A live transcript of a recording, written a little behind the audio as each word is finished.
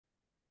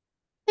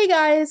Hey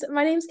guys,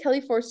 my name's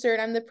Kelly Forster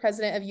and I'm the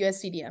president of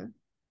USCDM.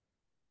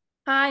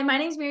 Hi, my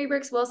name is Mary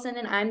Brooks Wilson,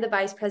 and I'm the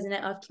Vice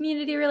President of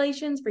Community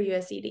Relations for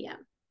USCDM.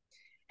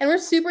 And we're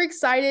super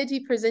excited to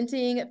be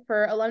presenting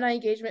for alumni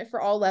engagement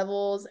for all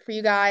levels for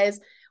you guys.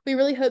 We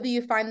really hope that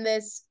you find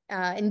this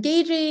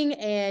engaging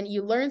and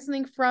you learn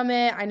something from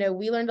it. I know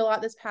we learned a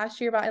lot this past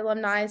year about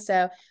alumni,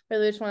 so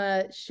really just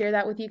want to share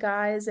that with you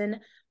guys and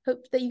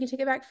hope that you can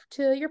take it back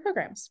to your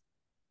programs.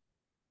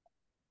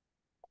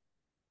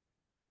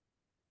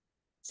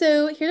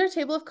 So here's our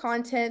table of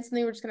contents, and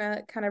then we're just going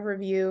to kind of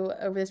review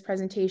over this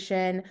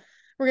presentation.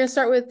 We're going to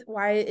start with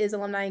why is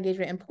alumni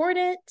engagement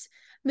important,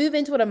 move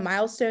into what a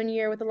milestone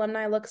year with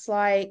alumni looks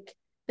like,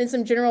 then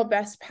some general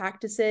best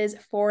practices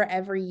for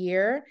every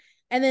year,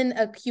 and then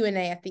a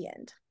Q&A at the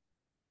end.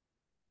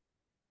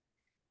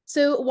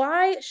 So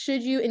why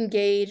should you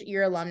engage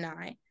your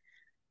alumni?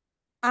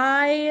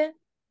 I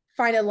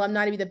find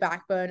alumni to be the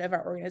backbone of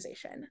our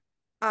organization.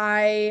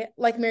 I,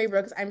 like Mary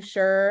Brooks, I'm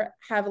sure,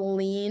 have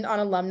leaned on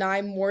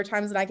alumni more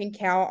times than I can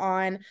count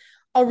on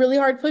a really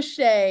hard push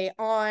day,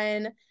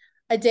 on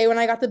a day when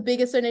I got the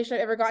biggest donation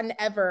I've ever gotten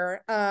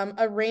ever,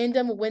 a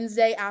random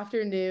Wednesday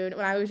afternoon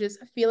when I was just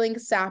feeling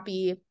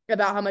sappy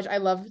about how much I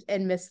loved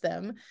and missed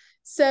them.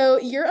 So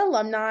your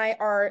alumni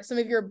are some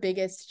of your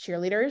biggest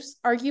cheerleaders,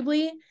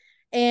 arguably,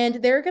 and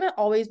they're going to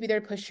always be there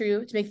to push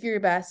you to make you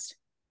your best.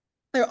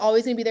 They're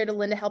always going to be there to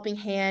lend a helping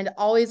hand,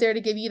 always there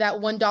to give you that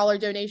 $1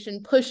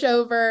 donation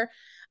pushover.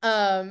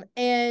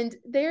 And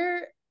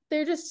they're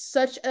just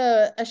such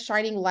a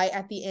shining light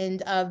at the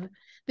end of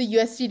the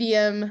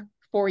USCDM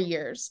 4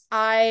 years.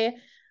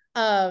 Unlike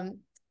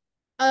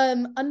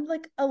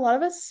a lot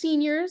of us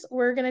seniors,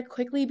 we're going to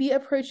quickly be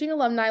approaching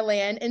alumni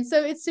land. And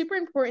so it's super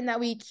important that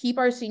we keep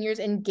our seniors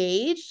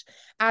engaged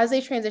as they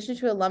transition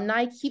to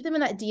alumni, keep them in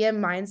that DM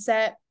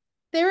mindset.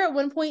 They were at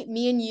one point,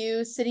 me and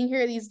you, sitting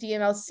here at these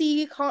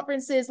DMLC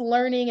conferences,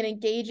 learning and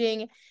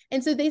engaging.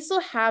 And so they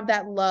still have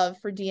that love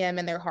for DM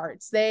in their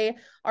hearts. They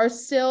are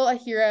still a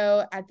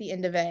hero at the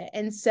end of it.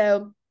 And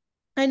so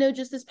I know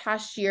just this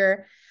past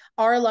year,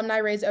 our alumni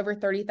raised over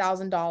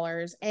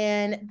 $30,000,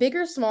 and big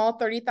or small,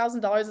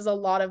 $30,000 is a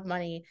lot of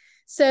money.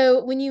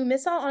 So when you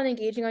miss out on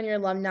engaging on your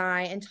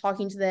alumni and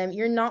talking to them,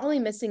 you're not only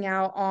missing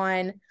out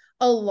on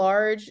a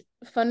large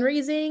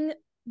fundraising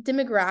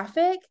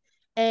demographic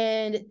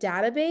and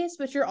database,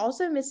 but you're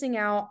also missing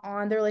out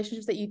on the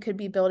relationships that you could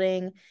be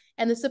building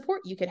and the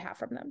support you could have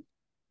from them.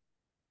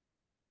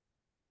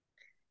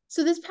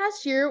 So this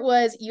past year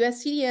was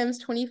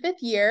USCDM's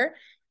 25th year.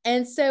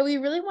 And so we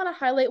really want to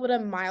highlight what a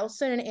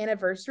milestone and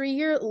anniversary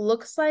year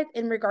looks like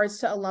in regards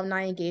to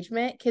alumni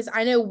engagement, because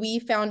I know we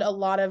found a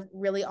lot of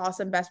really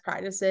awesome best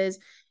practices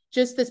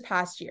just this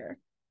past year.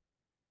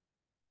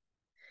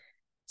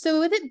 So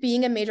with it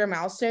being a major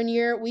milestone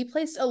year, we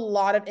placed a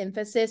lot of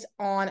emphasis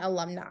on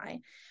alumni.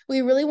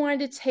 We really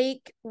wanted to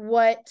take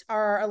what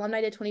our alumni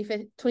did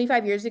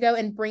 25 years ago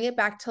and bring it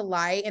back to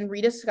light and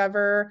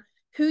rediscover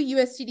who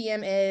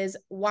USCDM is,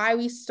 why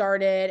we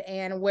started,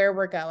 and where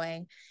we're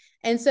going.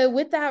 And so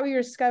with that, we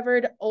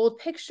discovered old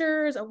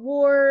pictures,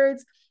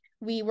 awards.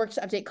 We worked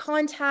to update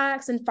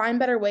contacts and find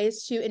better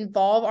ways to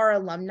involve our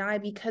alumni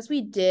because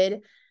we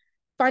did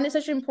find it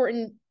such an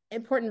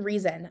important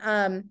reason.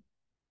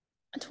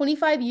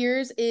 25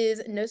 years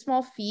is no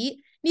small feat,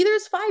 neither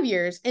is 5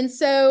 years. And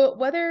so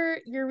whether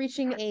you're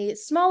reaching a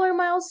smaller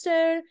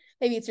milestone,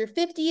 maybe it's your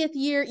 50th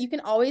year, you can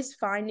always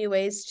find new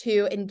ways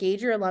to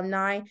engage your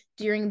alumni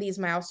during these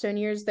milestone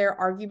years. They're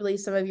arguably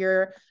some of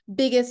your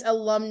biggest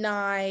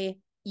alumni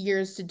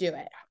years to do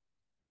it.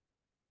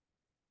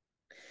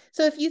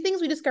 So a few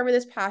things we discovered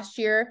this past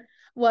year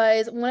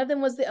was one of them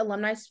was the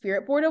Alumni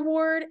Spirit Board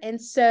Award. And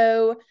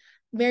so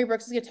Mary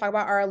Brooks is going to talk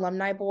about our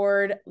alumni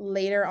board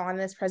later on in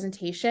this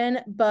presentation,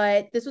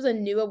 but this was a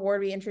new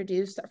award we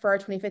introduced for our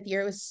 25th year.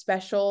 It was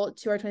special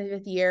to our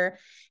 25th year,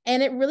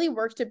 and it really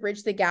worked to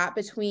bridge the gap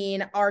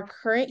between our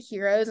current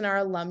heroes and our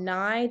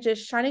alumni,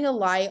 just shining a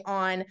light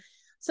on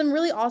some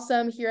really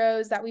awesome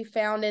heroes that we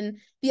found in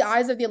the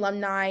eyes of the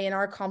alumni and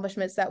our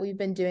accomplishments that we've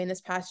been doing this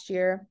past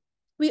year.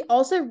 We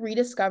also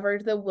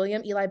rediscovered the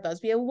William Eli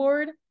Busby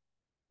Award.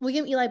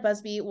 William Eli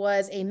Busby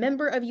was a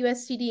member of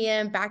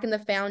USCDM back in the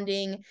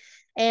founding,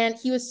 and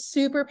he was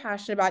super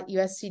passionate about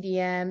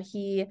USCDM.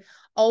 He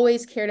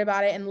always cared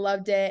about it and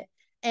loved it.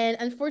 And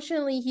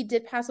unfortunately, he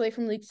did pass away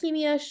from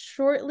leukemia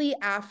shortly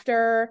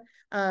after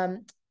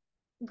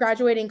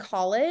graduating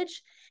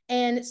college.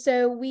 And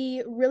so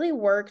we really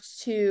worked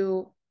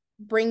to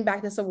bring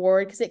back this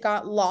award because it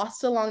got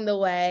lost along the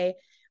way.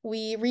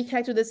 We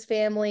reconnected with his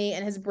family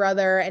and his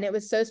brother, and it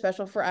was so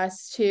special for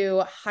us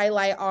to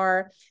highlight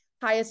our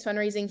highest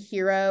fundraising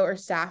hero or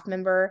staff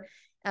member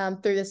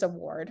through this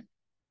award.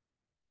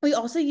 We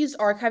also used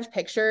archived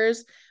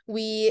pictures.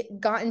 We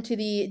got into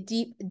the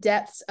deep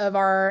depths of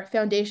our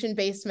foundation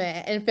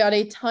basement and found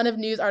a ton of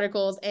news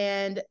articles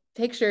and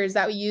pictures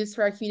that we used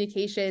for our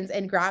communications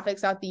and graphics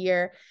throughout the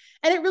year.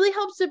 And it really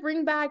helps to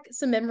bring back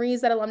some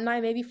memories that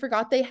alumni maybe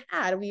forgot they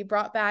had. We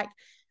brought back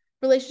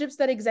relationships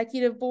that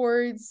executive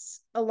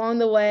boards along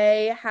the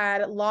way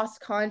had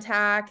lost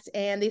contact,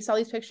 and they saw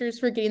these pictures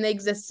forgetting they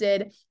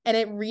existed, and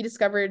it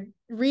reignited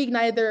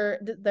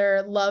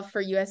their love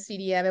for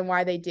USCDM and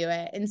why they do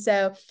it. And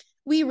so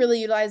we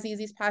really utilized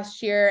these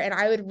past year, and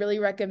I would really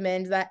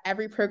recommend that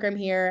every program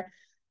here,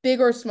 big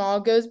or small,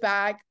 goes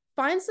back,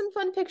 find some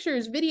fun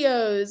pictures,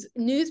 videos,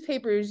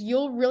 newspapers.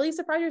 You'll really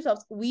surprise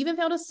yourselves. We even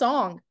found a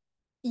song.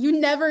 You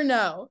never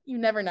know. You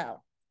never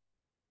know.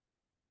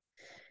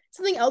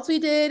 Something else we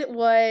did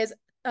was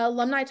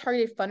alumni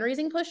targeted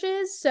fundraising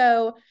pushes.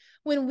 So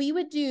when we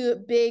would do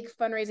big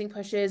fundraising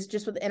pushes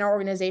just within our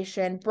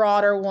organization,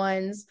 broader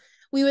ones,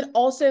 we would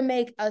also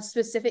make a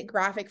specific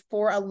graphic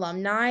for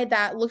alumni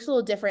that looks a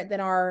little different than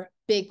our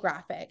big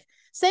graphic.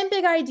 Same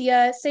big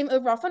idea, same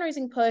overall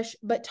fundraising push,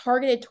 but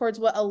targeted towards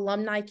what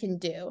alumni can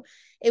do.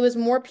 It was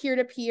more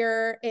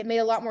peer-to-peer. It made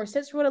a lot more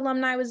sense for what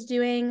alumni was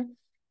doing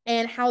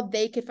and how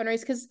they could fundraise,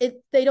 because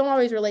they don't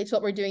always relate to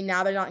what we're doing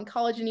now. They're not in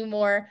college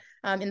anymore,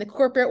 in the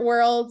corporate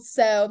world.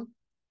 So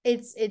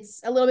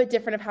it's a little bit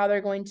different of how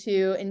they're going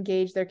to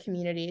engage their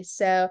community.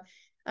 So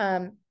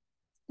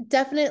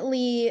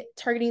definitely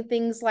targeting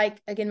things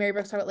like, again, Mary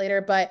Brooks talked about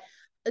later, but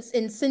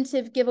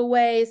incentive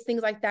giveaways,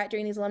 things like that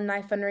during these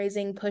alumni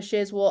fundraising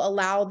pushes will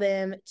allow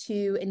them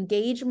to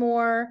engage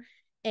more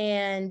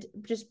and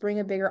just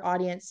bring a bigger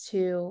audience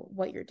to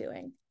what you're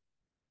doing.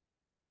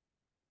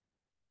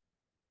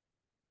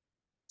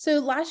 So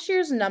last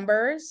year's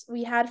numbers,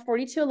 we had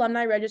 42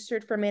 alumni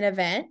registered for main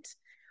event.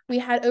 We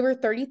had over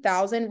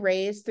 30,000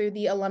 raised through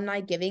the alumni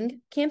giving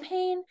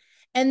campaign.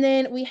 And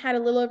then we had a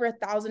little over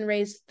 1,000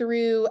 raised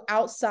through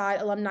outside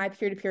alumni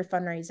peer-to-peer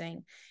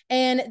fundraising.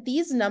 And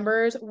these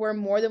numbers were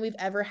more than we've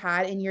ever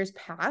had in years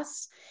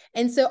past.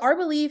 And so our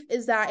belief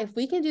is that if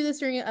we can do this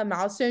during a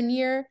milestone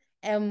year,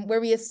 and where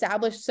we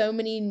establish so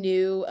many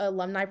new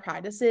alumni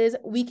practices,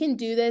 we can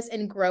do this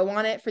and grow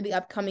on it for the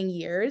upcoming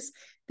years.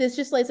 This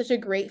just lays such a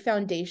great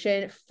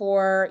foundation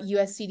for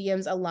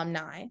USCDM's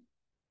alumni.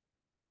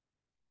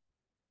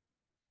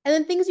 And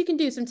then things you can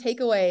do, some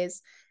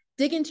takeaways.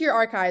 Dig into your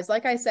archives.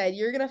 Like I said,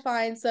 you're going to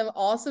find some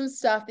awesome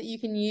stuff that you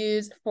can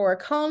use for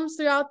comms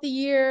throughout the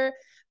year,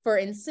 for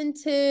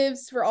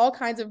incentives, for all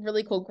kinds of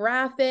really cool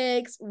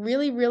graphics.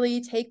 Really,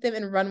 really take them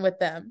and run with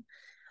them.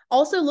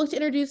 Also, look to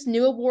introduce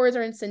new awards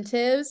or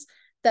incentives.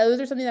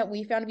 Those are something that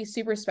we found to be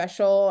super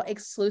special,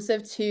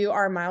 exclusive to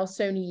our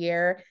milestone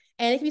year.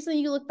 And it can be something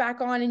you look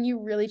back on and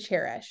you really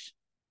cherish.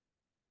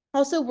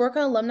 Also, work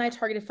on alumni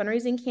targeted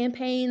fundraising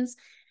campaigns.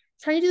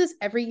 Trying to do this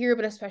every year,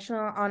 but especially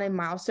on a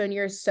milestone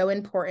year, is so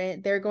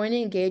important. They're going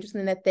to engage with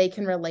something that they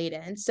can relate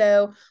in.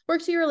 So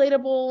work to be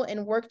relatable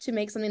and work to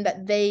make something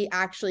that they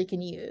actually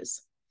can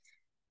use.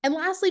 And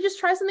lastly, just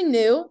try something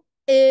new.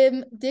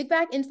 Dig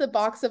back into the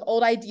box of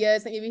old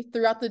ideas that maybe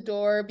threw out the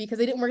door because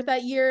they didn't work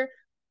that year.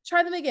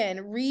 Try them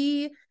again.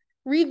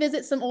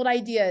 Revisit some old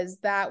ideas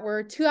that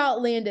were too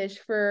outlandish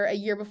for a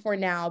year before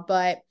now,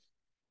 but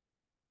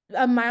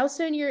a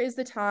milestone year is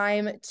the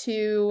time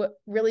to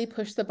really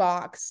push the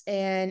box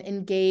and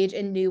engage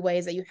in new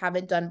ways that you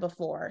haven't done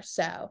before.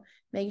 So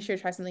making sure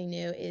to try something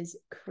new is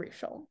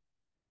crucial.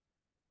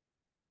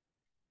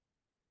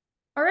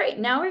 All right,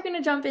 now we're going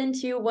to jump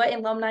into what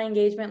alumni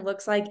engagement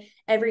looks like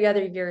every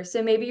other year.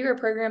 So maybe you're a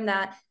program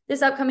that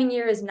this upcoming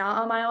year is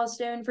not a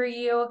milestone for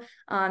you.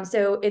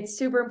 So it's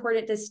super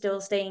important to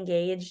still stay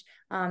engaged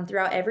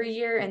throughout every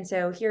year. And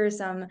so here are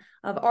some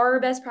of our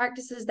best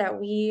practices that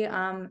we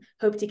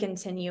hope to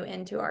continue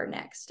into our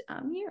next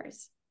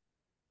years.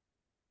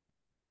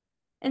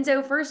 And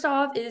so first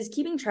off is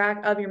keeping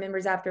track of your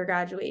members after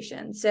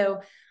graduation. So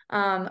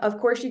of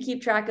course, you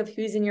keep track of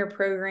who's in your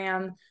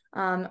program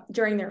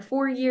during their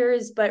 4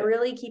 years, but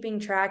really keeping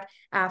track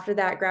after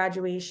that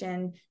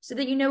graduation so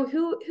that you know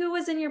who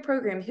was in your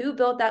program, who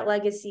built that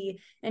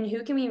legacy, and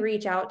who can we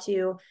reach out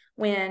to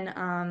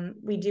when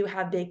we do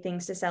have big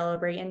things to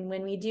celebrate and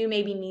when we do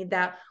maybe need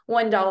that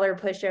 $1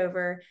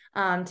 pushover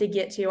to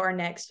get to our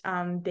next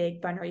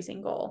big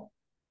fundraising goal.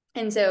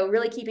 And so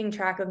really keeping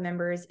track of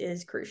members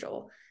is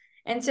crucial.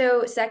 And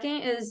so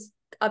second is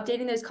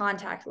updating those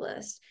contact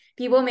lists.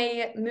 People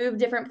may move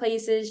different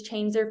places,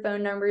 change their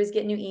phone numbers,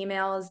 get new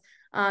emails.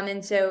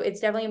 And so it's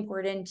definitely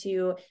important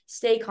to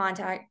stay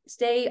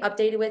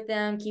updated with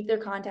them, keep their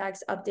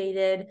contacts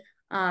updated.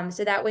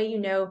 So that way you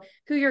know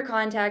who you're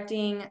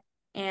contacting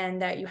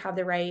and that you have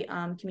the right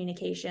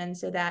communication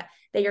so that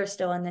they are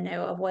still in the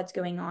know of what's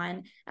going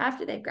on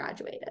after they've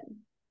graduated.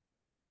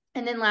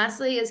 And then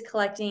lastly is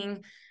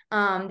collecting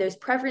those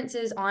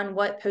preferences on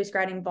what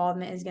post-grad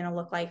involvement is going to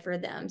look like for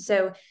them.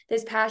 So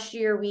this past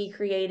year, we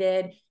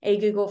created a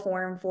Google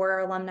form for our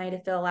alumni to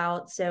fill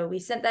out. So we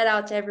sent that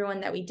out to everyone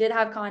that we did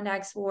have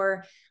contacts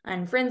for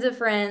and friends of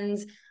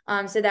friends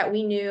so that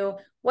we knew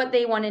what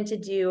they wanted to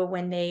do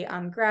when they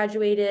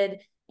graduated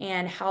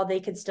and how they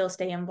could still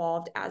stay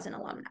involved as an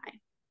alumni.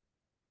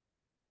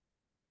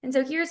 And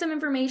so here's some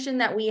information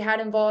that we had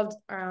involved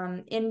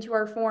into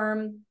our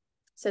form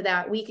so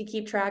that we could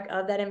keep track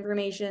of that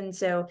information.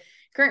 So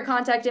current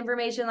contact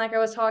information, like I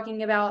was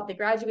talking about, the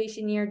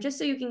graduation year, just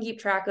so you can keep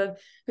track of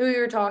who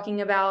you're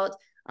talking about,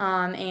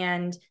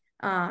 and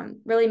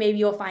really maybe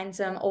you'll find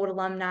some old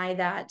alumni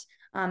that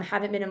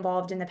haven't been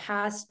involved in the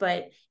past,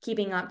 but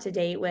keeping up to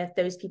date with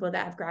those people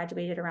that have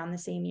graduated around the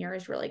same year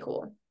is really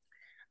cool.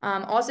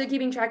 Also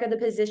keeping track of the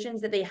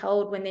positions that they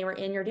held when they were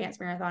in your dance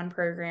marathon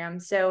program.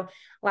 So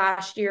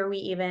last year we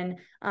even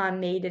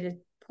made it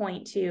a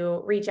point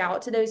to reach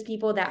out to those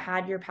people that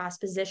had your past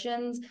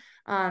positions.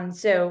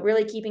 So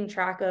really keeping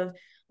track of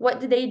what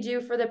did they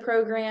do for the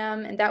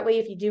program, and that way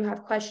if you do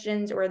have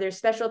questions or there's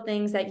special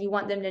things that you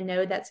want them to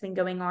know that's been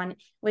going on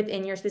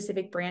within your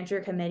specific branch or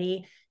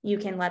committee, you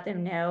can let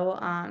them know,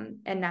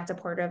 and that's a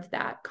part of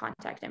that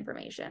contact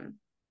information.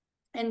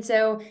 And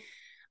so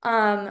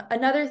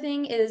another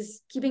thing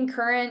is keeping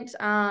current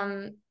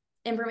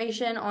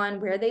information on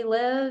where they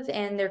live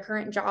and their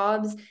current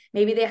jobs.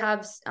 Maybe they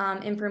have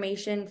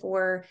information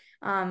for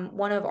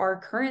one of our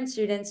current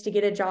students to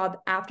get a job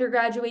after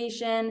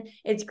graduation.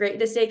 It's great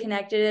to stay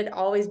connected,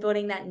 always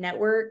building that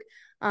network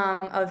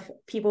of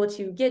people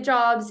to get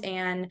jobs,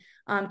 and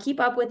keep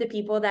up with the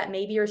people that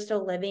maybe are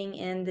still living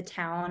in the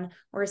town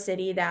or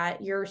city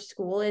that your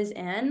school is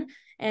in.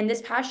 And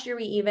this past year,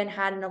 we even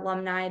had an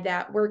alumni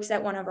that works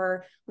at one of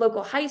our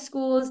local high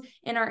schools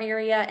in our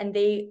area, and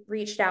they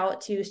reached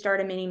out to start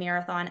a mini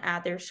marathon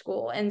at their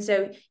school. And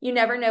so you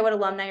never know what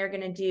alumni are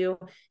going to do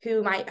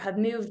who might have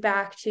moved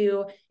back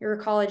to your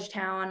college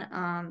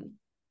town.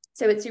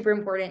 So it's super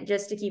important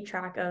just to keep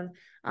track of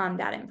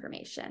that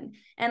information.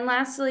 And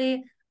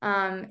lastly,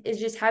 is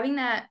just having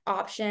that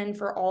option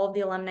for all of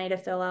the alumni to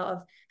fill out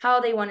of how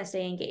they want to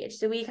stay engaged.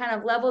 So we kind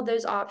of leveled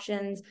those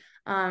options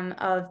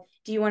of,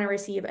 do you want to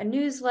receive a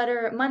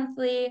newsletter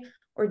monthly,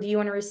 or do you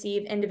want to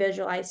receive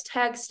individualized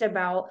text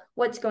about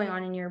what's going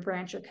on in your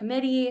branch or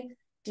committee?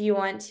 Do you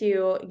want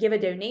to give a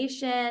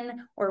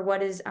donation, or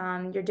what is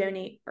your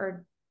donate,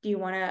 or do you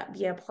want to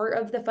be a part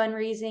of the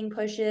fundraising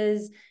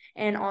pushes?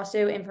 And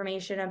also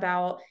information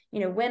about,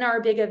 when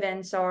our big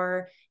events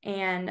are,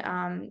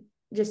 and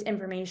just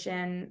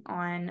information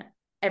on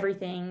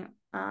everything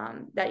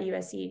that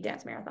USC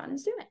Dance Marathon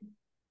is doing.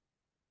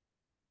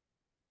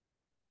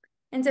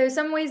 And so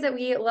some ways that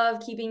we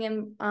love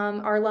keeping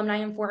our alumni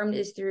informed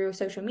is through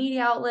social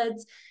media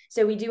outlets.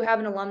 So we do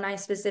have an alumni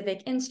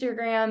specific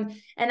Instagram,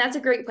 and that's a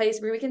great place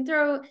where we can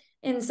throw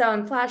in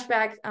some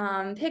flashback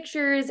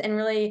pictures and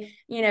really,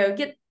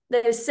 get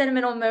those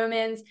sentimental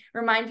moments,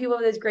 remind people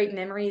of those great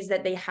memories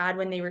that they had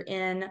when they were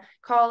in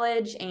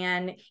college,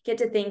 and get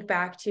to think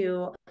back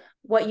to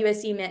what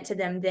USC meant to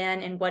them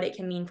then and what it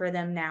can mean for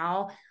them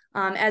now.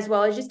 As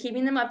well as just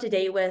keeping them up to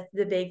date with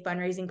the big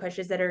fundraising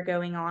pushes that are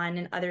going on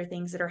and other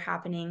things that are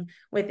happening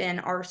within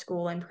our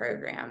school and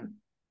program.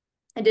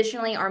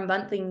 Additionally, our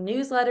monthly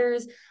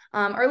newsletters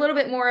are a little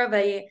bit more of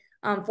a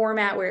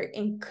format where it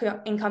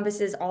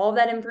encompasses all of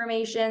that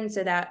information,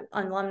 so that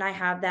alumni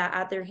have that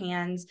at their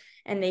hands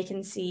and they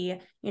can see,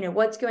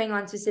 what's going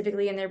on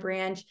specifically in their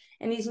branch.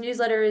 And these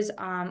newsletters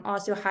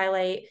also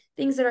highlight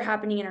things that are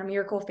happening in our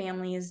Miracle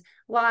families'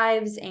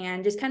 lives,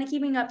 and just kind of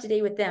keeping up to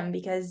date with them,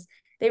 because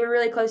they were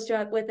really close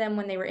with them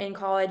when they were in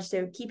college.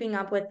 So keeping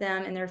up with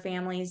them and their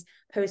families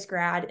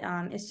post-grad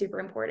is super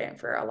important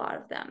for a lot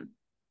of them.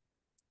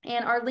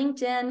 And our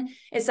LinkedIn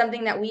is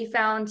something that we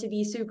found to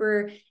be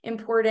super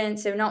important.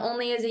 So not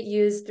only is it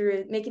used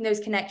through making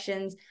those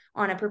connections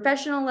on a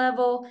professional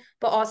level,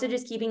 but also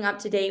just keeping up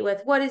to date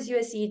with what is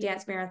USC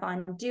Dance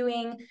Marathon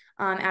doing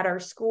at our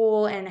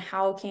school, and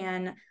how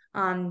can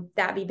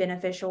that be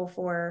beneficial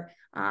for,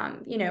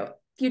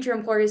 future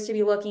employers to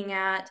be looking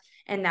at,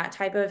 and that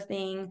type of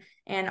thing.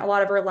 And a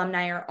lot of our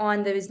alumni are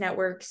on those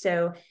networks,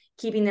 so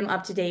keeping them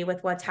up to date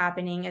with what's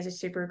happening is a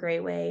super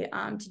great way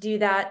to do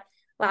that.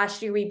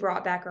 Last year, we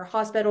brought back our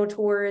hospital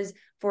tours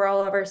for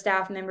all of our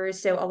staff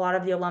members. So a lot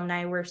of the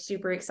alumni were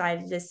super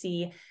excited to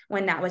see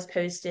when that was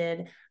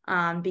posted,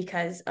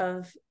 because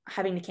of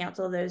having to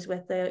cancel those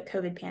with the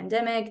COVID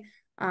pandemic.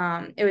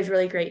 It was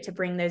really great to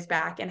bring those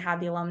back and have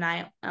the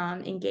alumni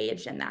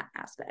engaged in that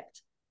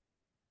aspect.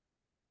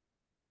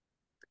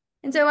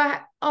 And so I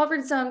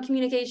offered some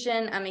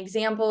communication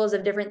examples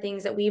of different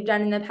things that we've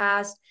done in the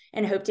past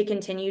and hope to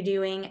continue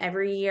doing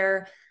every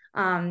year.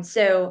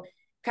 So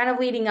kind of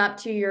leading up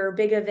to your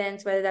big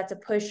events, whether that's a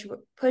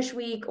push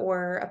week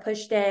or a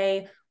push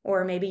day,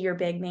 or maybe your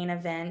big main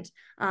event,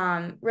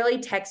 really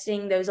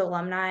texting those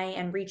alumni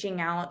and reaching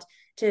out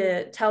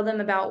to tell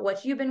them about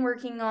what you've been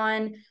working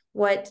on,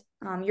 what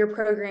your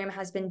program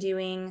has been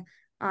doing,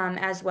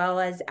 as well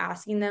as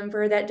asking them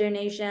for that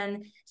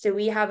donation. So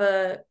we have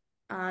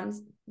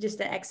just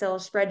an Excel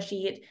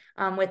spreadsheet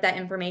with that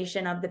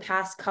information of the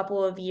past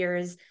couple of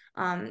years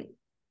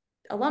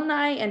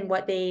alumni and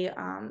what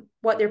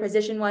their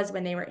position was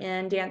when they were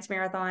in Dance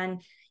Marathon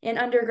in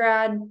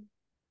undergrad,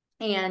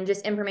 and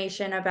just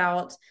information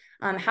about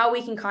how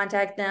we can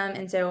contact them.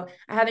 And so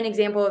I have an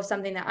example of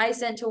something that I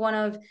sent to one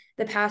of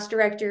the past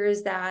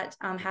directors that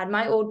had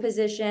my old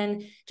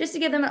position, just to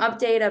give them an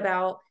update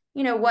about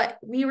what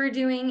we were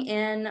doing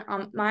in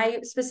my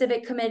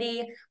specific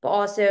committee, but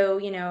also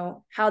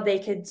how they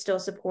could still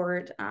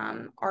support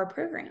our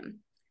program.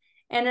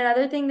 And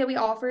another thing that we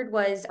offered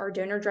was our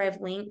donor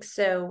drive links.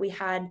 So we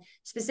had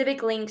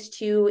specific links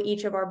to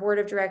each of our board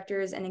of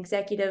directors and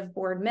executive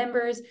board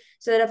members,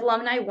 so that if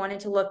alumni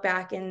wanted to look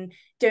back and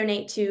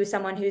donate to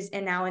someone who's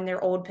now in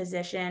their old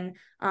position,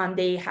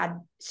 they had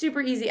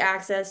super easy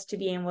access to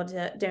being able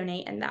to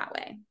donate in that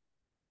way.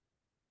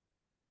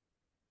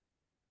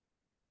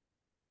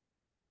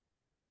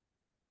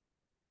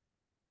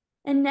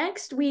 And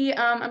next,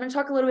 I'm going to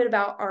talk a little bit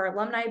about our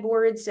alumni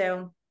board.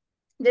 So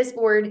this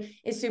board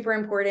is super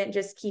important,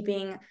 just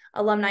keeping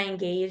alumni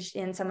engaged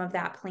in some of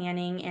that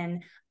planning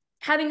and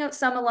having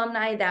some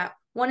alumni that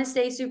want to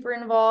stay super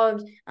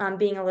involved,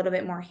 being a little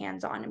bit more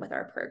hands-on with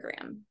our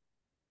program.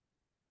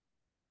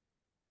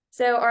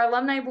 So our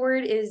alumni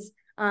board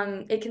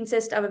it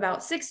consists of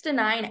about 6 to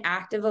 9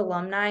 active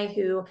alumni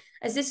who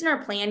assist in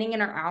our planning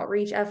and our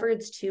outreach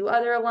efforts to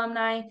other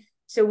alumni.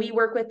 So we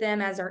work with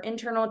them as our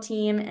internal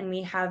team, and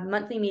we have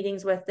monthly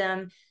meetings with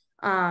them,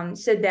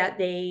 so that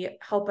they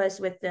help us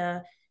with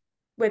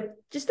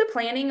just the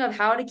planning of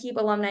how to keep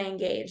alumni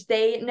engaged.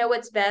 They know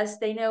what's best.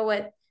 They know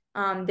what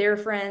their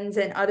friends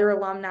and other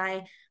alumni,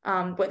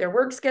 what their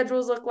work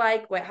schedules look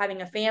like, what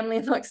having a family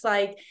looks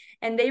like,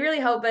 and they really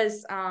help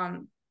us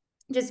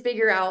just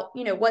figure out,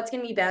 what's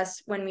going to be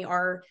best when we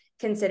are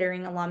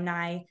considering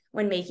alumni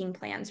when making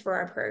plans for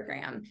our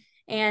program.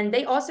 And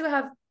they also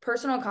have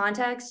personal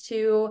contacts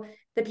to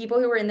the people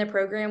who were in the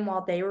program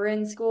while they were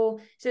in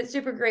school. So it's a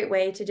super great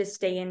way to just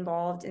stay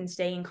involved and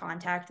stay in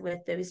contact with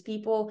those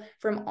people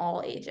from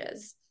all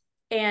ages.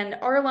 And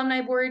our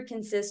alumni board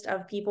consists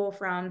of people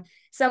from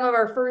some of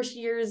our first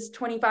years,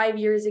 25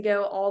 years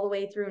ago, all the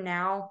way through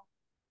now.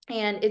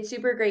 And it's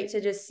super great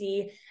to just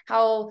see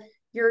how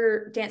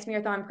your dance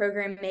marathon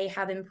program may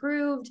have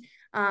improved,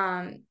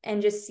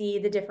 and just see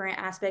the different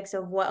aspects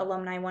of what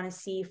alumni want to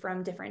see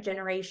from different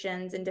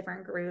generations and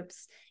different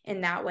groups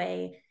in that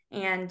way.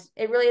 And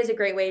it really is a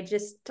great way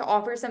just to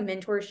offer some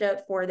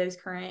mentorship for those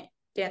current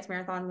dance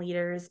marathon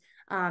leaders.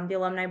 The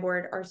alumni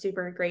board are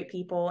super great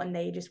people, and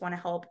they just want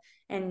to help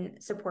and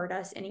support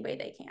us any way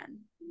they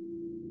can.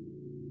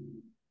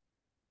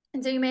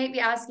 And so you may be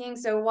asking,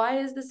 so why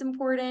is this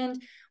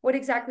important? What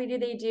exactly do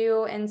they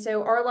do? And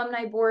so our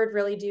alumni board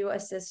really do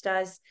assist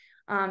us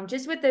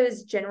just with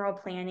those general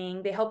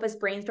planning. They help us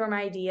brainstorm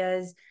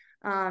ideas.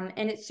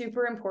 And it's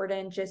super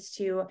important just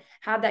to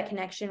have that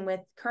connection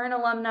with current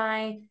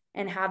alumni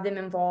and have them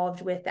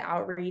involved with the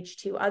outreach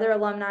to other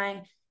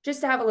alumni,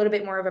 just to have a little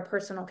bit more of a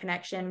personal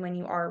connection when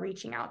you are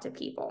reaching out to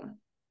people.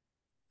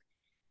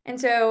 And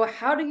so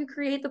how do you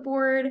create the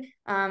board?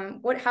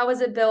 How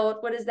is it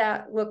built? What does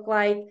that look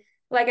like?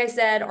 Like I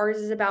said, ours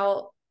is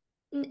about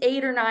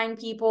 8 or 9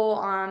 people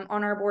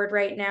on our board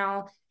right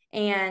now.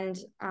 And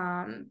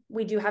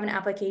we do have an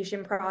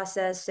application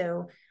process.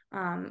 So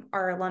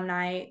our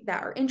alumni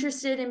that are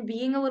interested in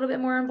being a little bit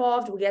more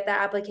involved will get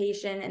that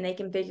application, and they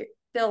can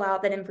fill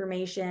out that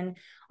information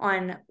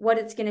on what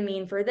it's going to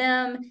mean for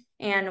them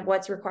and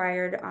what's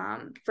required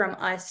from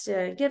us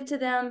to give to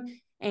them.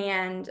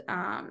 And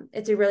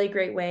it's a really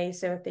great way.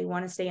 So if they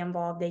want to stay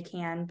involved, they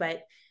can.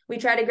 But we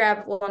try to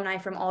grab alumni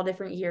from all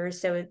different years.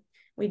 So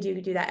we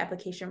do that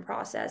application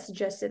process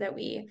just so that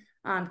we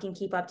can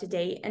keep up to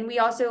date. And we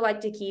also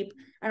like to keep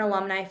an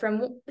alumni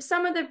from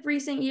some of the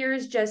recent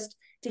years, just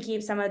to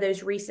keep some of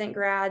those recent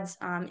grads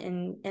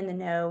in the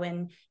know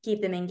and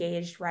keep them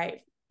engaged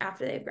right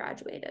after they've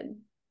graduated.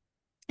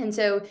 And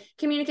so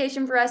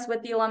communication for us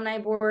with the alumni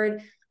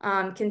board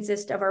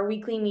consists of our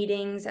weekly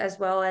meetings, as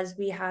well as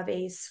we have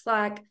a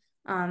Slack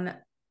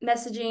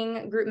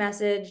messaging group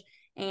message.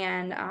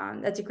 And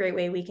that's a great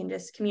way we can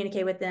just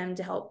communicate with them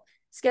to help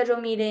schedule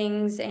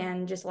meetings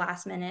and just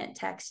last minute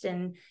text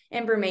and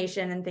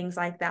information and things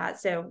like that.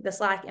 So the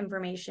Slack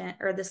information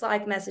or the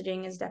Slack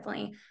messaging is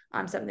definitely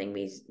something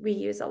we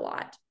use a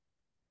lot.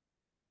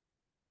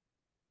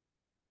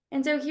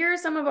 And so here are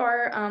some of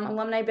our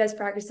alumni best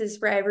practices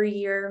for every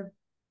year.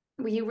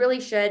 You really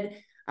should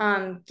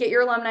get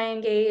your alumni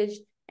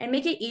engaged and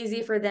make it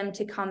easy for them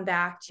to come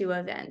back to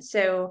events.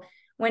 So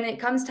when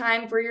it comes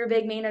time for your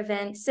big main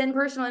event, send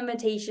personal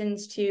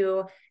invitations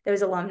to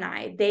those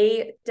alumni.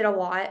 They did a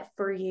lot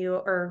for you,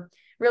 or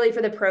really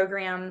for the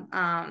program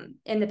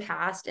in the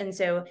past. And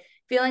so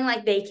feeling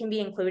like they can be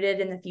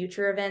included in the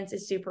future events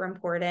is super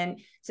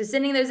important. So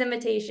sending those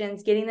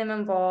invitations, getting them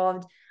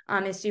involved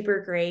is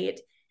super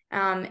great.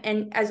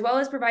 And as well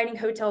as providing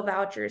hotel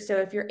vouchers. So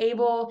if you're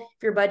able,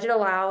 if your budget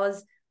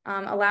allows,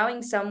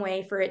 allowing some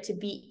way for it to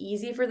be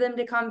easy for them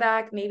to come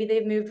back. Maybe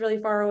they've moved really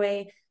far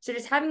away. So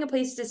just having a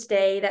place to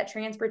stay, that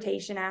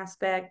transportation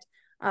aspect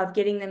of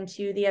getting them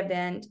to the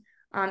event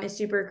is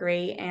super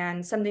great,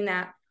 and something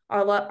that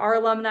our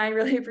alumni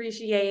really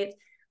appreciate,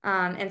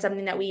 and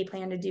something that we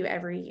plan to do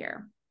every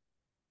year.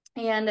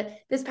 And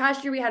this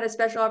past year, we had a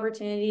special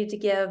opportunity to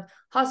give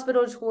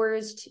hospital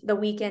tours the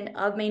weekend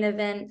of main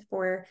event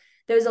for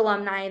those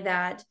alumni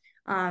that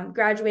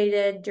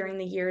graduated during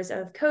the years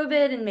of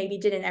COVID and maybe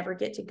didn't ever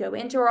get to go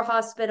into our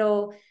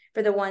hospital.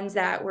 for the ones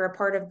that were a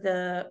part of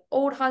the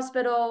old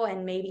hospital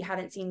and maybe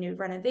haven't seen new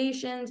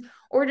renovations,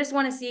 or just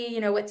want to see, you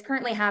know, what's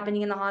currently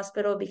happening in the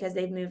hospital because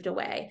they've moved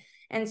away.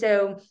 And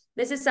so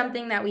this is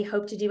something that we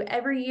hope to do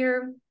every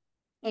year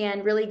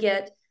and really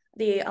get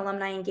the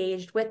alumni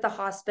engaged with the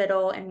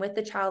hospital and with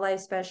the child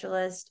life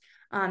specialist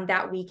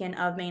that weekend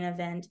of main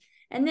event.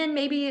 And then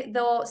maybe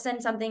they'll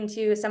send something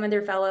to some of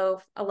their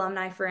fellow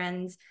alumni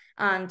friends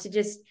to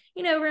just,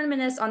 you know,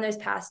 reminisce on those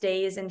past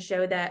days and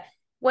show that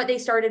what they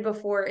started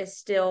before is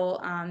still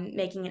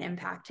making an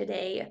impact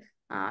today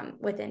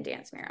within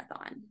Dance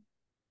Marathon.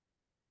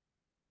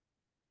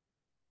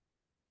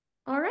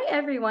 All right,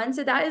 everyone.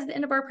 So that is the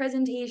end of our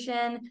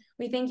presentation.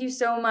 We thank you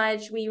so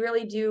much. We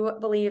really do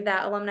believe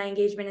that alumni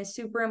engagement is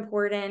super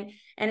important,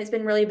 and it's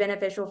been really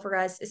beneficial for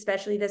us,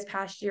 especially this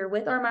past year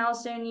with our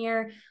milestone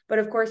year. But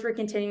of course, we're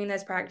continuing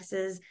those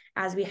practices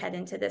as we head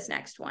into this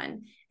next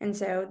one. And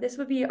so this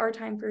would be our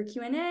time for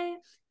Q&A.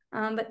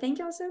 But thank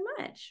y'all so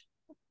much.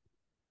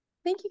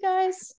 Thank you, guys.